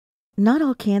Not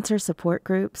all cancer support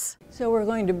groups So we're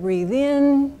going to breathe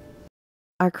in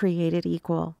are created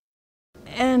equal.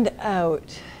 and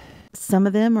out. Some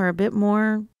of them are a bit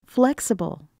more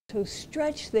flexible. So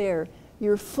stretch there,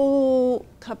 your full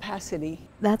capacity.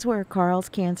 That's where Carle's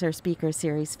Cancer Speaker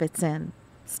Series fits in.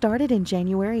 Started in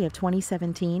January of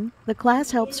 2017, the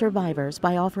class helps survivors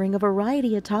by offering a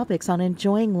variety of topics on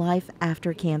enjoying life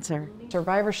after cancer.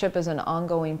 Survivorship is an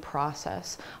ongoing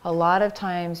process. A lot of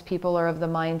times people are of the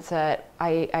mindset,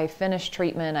 I finished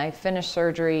treatment, I finished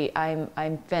surgery,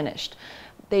 I'm finished.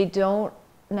 They don't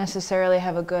necessarily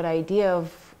have a good idea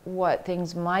of what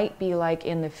things might be like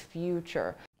in the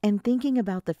future. And thinking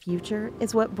about the future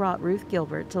is what brought Ruth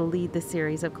Gilbert to lead the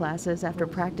series of classes after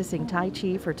practicing Tai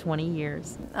Chi for 20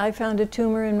 years. I found a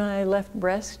tumor in my left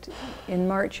breast in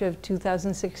March of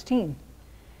 2016.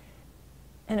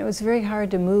 And it was very hard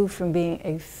to move from being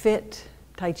a fit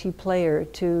Tai Chi player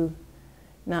to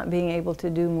not being able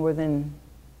to do more than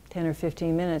 10 or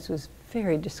 15 minutes. It was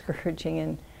very discouraging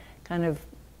and kind of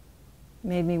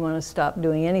made me want to stop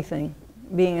doing anything.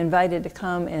 Being invited to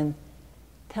come and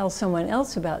tell someone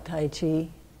else about Tai Chi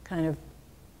kind of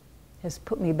has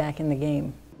put me back in the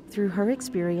game. Through her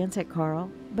experience at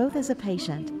Carle, both as a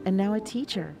patient and now a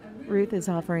teacher, Ruth is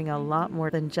offering a lot more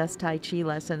than just Tai Chi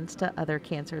lessons to other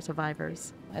cancer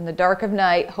survivors. In the dark of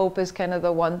night, hope is kind of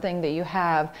the one thing that you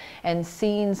have, and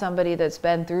seeing somebody that's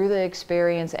been through the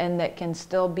experience and that can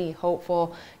still be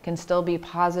hopeful, can still be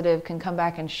positive, can come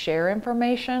back and share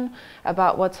information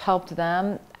about what's helped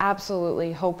them.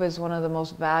 Absolutely, hope is one of the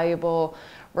most valuable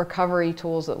recovery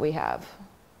tools that we have.